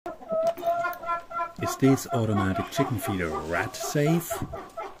Is this automatic chicken feeder rat safe?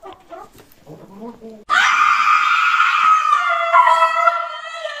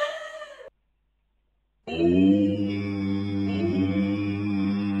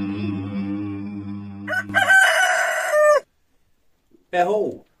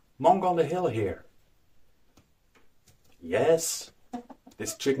 Beho, monk on the hill here. Yes,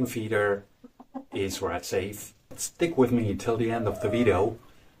 this chicken feeder is rat safe. Stick with me till the end of the video.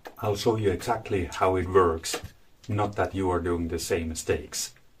 I'll show you exactly how it works. Not that you are doing the same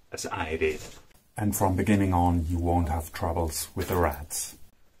mistakes as I did. And from beginning on, you won't have troubles with the rats.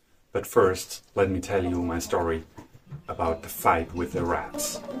 But first, let me tell you my story about the fight with the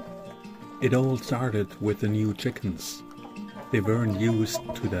rats. It all started with the new chickens. They weren't used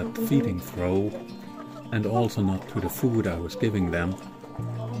to that feeding throw, and also not to the food I was giving them.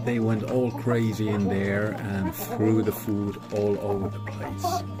 They went all crazy in there and threw the food all over the place.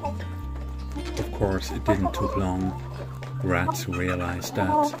 Of course, it didn't take long. Rats realized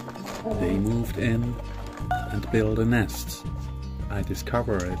that. They moved in and built a nest. I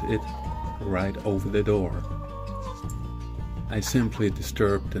discovered it right over the door. I simply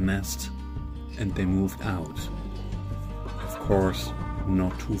disturbed the nest and they moved out. Of course,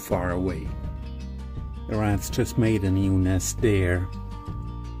 not too far away. The rats just made a new nest there.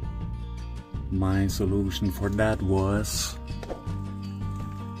 My solution for that was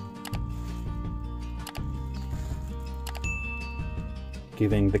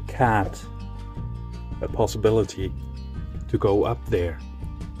giving the cat a possibility to go up there.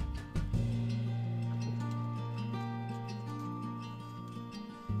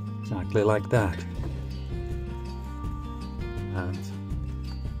 Exactly like that. And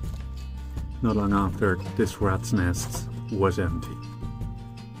not long after, this rat's nest was empty.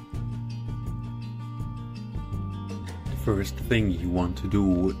 The first thing you want to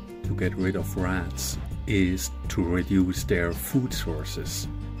do to get rid of rats is to reduce their food sources.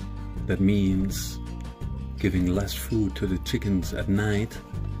 That means giving less food to the chickens at night,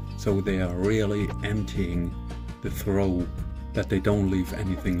 so they are really emptying the throw, that they don't leave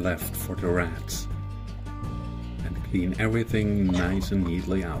anything left for the rats. And clean everything nice and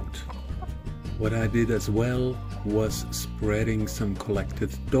neatly out. What I did as well was spreading some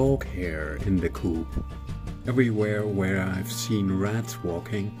collected dog hair in the coop. Everywhere where I've seen rats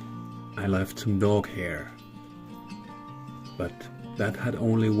walking, I left some dog hair. But that had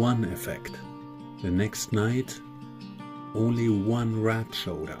only one effect. The next night, only one rat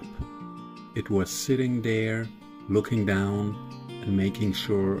showed up. It was sitting there, looking down and making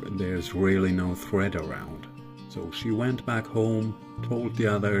sure there's really no threat around. So she went back home, told the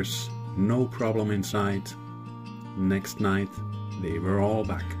others, no problem in sight. Next night, they were all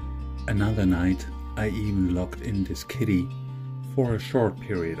back. Another night, I even locked in this kitty for a short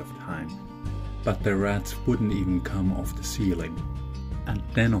period of time. But the rats wouldn't even come off the ceiling. And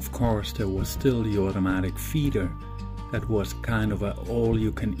then of course there was still the automatic feeder that was kind of an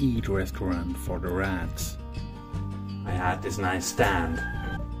all-you-can-eat restaurant for the rats. I had this nice stand,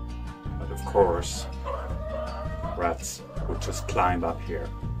 but of course rats would just climb up here.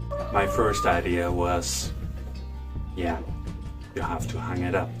 My first idea was, yeah, you have to hang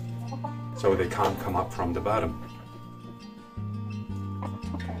it up so they can't come up from the bottom.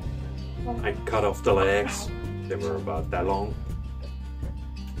 I cut off the legs, they were about that long,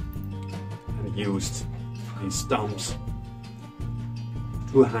 and used these stumps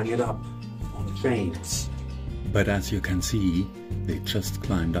to hang it up on chains. But as you can see, they just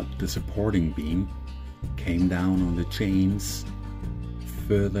climbed up the supporting beam, came down on the chains,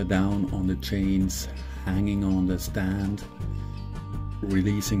 further down on the chains, hanging on the stand,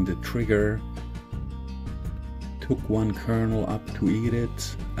 releasing the trigger, took one kernel up to eat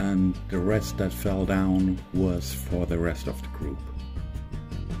it, and the rest that fell down was for the rest of the group.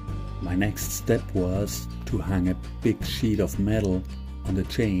 My next step was to hang a big sheet of metal on the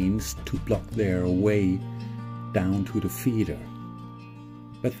chains to block their way down to the feeder.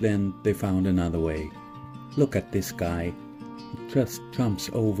 But then they found another way. Look at this guy. He just jumps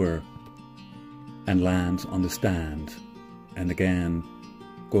over and lands on the stand, and again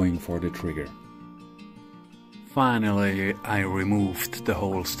going for the trigger. Finally, I removed the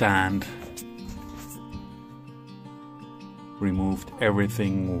whole stand. Removed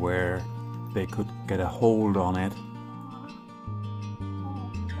everything where they could get a hold on it.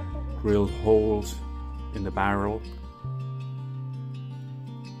 Drilled holes in the barrel.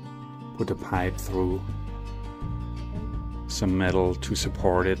 Put a pipe through. Some metal to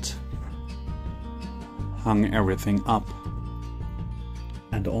support it. Hung everything up.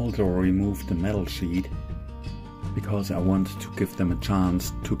 And also removed the metal sheet, because I wanted to give them a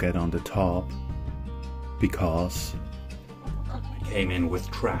chance to get on the top because I came in with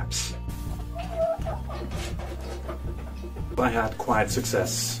traps. I had quite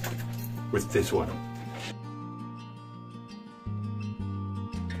success with this one.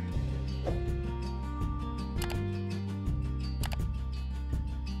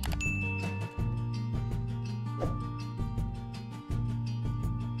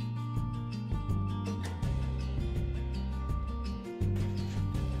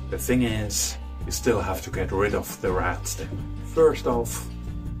 The thing is, you still have to get rid of the rats then. First off,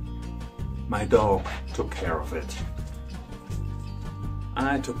 my dog took care of it.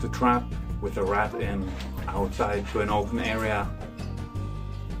 I took the trap with the rat in outside to an open area.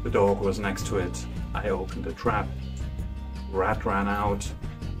 The dog was next to it. I opened the trap. Rat ran out.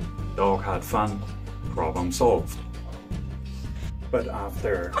 Dog had fun. Problem solved. But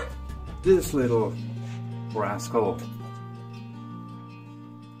after this little rascal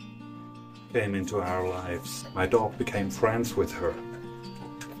came into our lives, my dog became friends with her.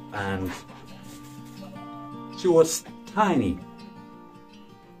 And she was tiny.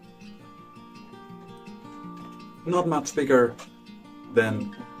 Not much bigger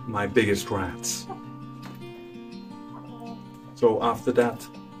than my biggest rats. So after that,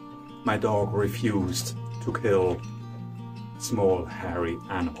 my dog refused to kill small hairy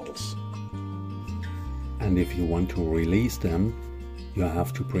animals. and if you want to release them, you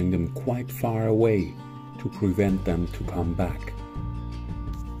have to bring them quite far away to prevent them to come back.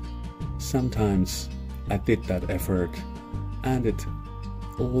 Sometimes I did that effort and it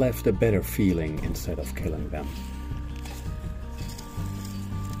left a better feeling instead of killing them.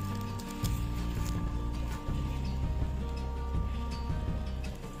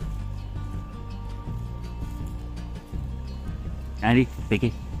 Andy,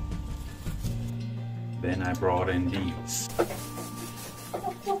 Vicky. Then I brought in these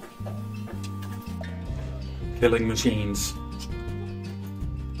killing machines.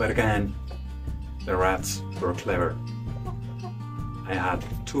 But again, the rats were clever. I had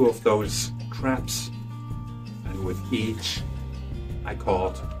 2 of those traps, and with each I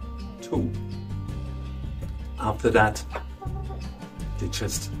caught 2. After that, they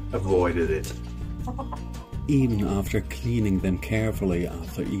just avoided it. Even after cleaning them carefully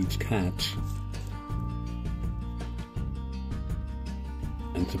after each catch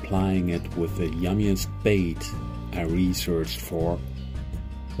and supplying it with the yummiest bait I researched for,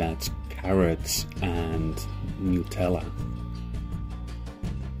 that's carrots and Nutella.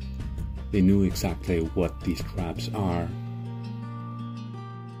 They knew exactly what these traps are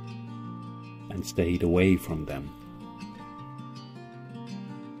and stayed away from them.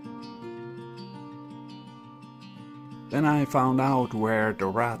 Then I found out where the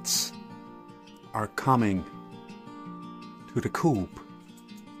rats are coming to the coop,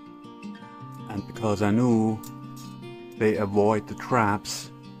 and because I knew they avoid the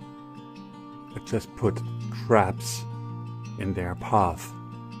traps, I just put traps in their path,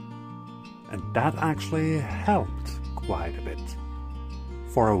 and that actually helped quite a bit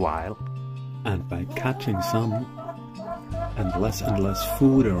for a while. And by catching some and less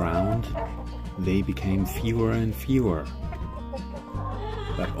food around, they became fewer and fewer,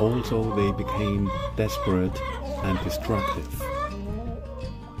 but also they became desperate and destructive.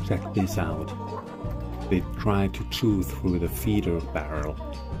 Check this out. They tried to chew through the feeder barrel,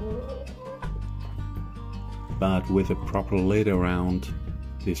 but with a proper lid around,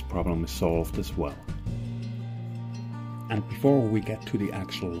 this problem is solved as well. And before we get to the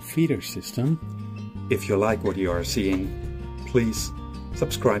actual feeder system, If you like what you are seeing, please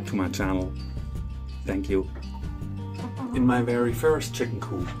subscribe to my channel. Thank you. In my very first chicken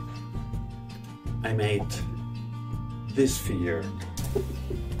coop, I made this feeder.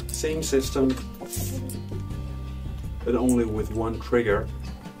 Same system, but only with 1 trigger.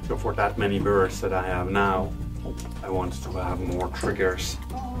 So for that many birds that I have now, I wanted to have more triggers,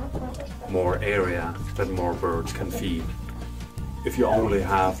 more area that more birds can feed. If you only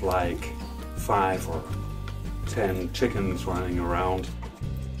have like 5 or 10 chickens running around,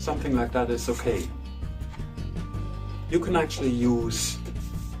 something like that is okay. You can actually use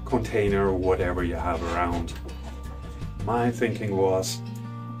container or whatever you have around. My thinking was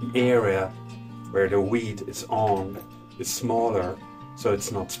the area where the weed is on is smaller, so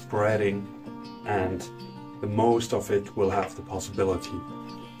it's not spreading, and the most of it will have the possibility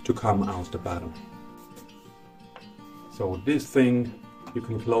to come out the bottom. So this thing you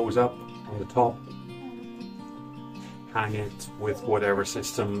can close up on the top, hang it with whatever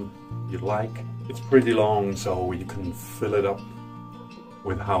system you like. It's pretty long, so you can fill it up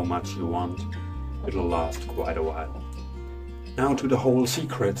with how much you want. It'll last quite a while. Now to the whole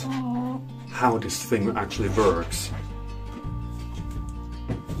secret. how this thing actually works.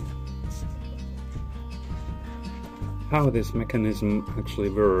 How this mechanism actually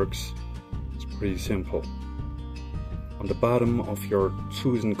works is pretty simple. On the bottom of your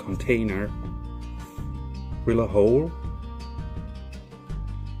chosen container, drill a hole.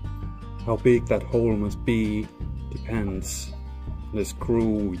 How big that hole must be depends on the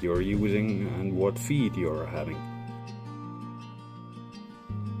screw you're using and what feed you're having.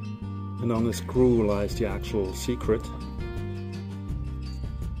 And on the screw lies the actual secret.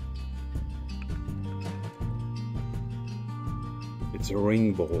 It's a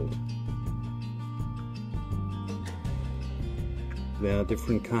ring bolt. There are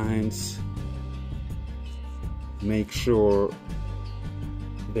different kinds. Make sure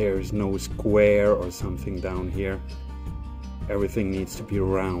there's no square or something down here. Everything needs to be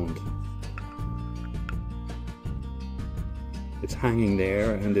round. It's hanging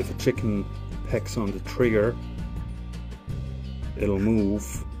there, and if a chicken pecks on the trigger, it'll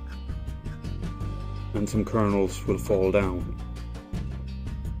move and some kernels will fall down.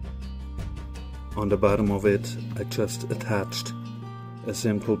 On the bottom of it, I just attached a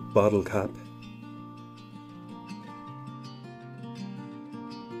simple bottle cap.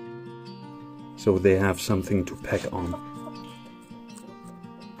 So they have something to peck on.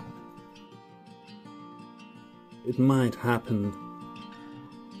 It might happen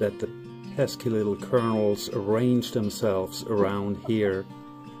that the pesky little kernels arrange themselves around here,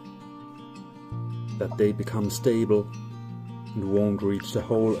 that they become stable and won't reach the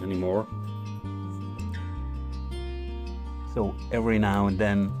hole anymore. So every now and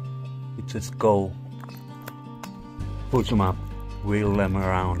then you just go push them up, wheel them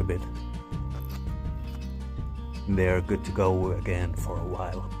around a bit, and they're good to go again for a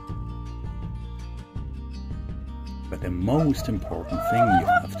while. But the most important thing you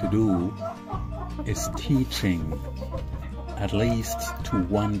have to do is teaching at least to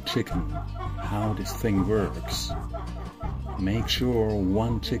one chicken how this thing works. Make sure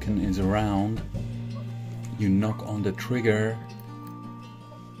one chicken is around, you knock on the trigger,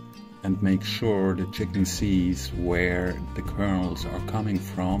 and make sure the chicken sees where the kernels are coming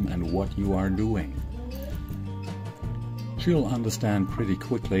from and what you are doing. She'll understand pretty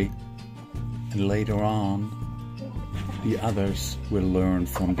quickly, and later on the others will learn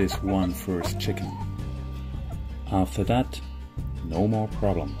from this one first chicken. After that, no more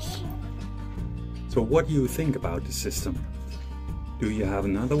problems. So what do you think about the system? Do you have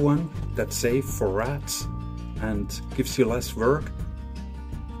another one that's safe for rats and gives you less work?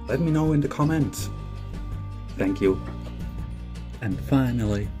 Let me know in the comments. Thank you. And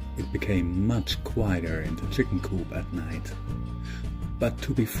finally, it became much quieter in the chicken coop at night. But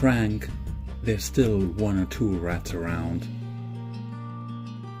to be frank, there's still one or two rats around.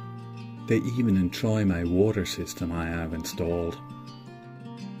 They even enjoy my water system I have installed.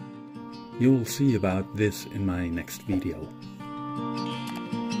 You'll see about this in my next video.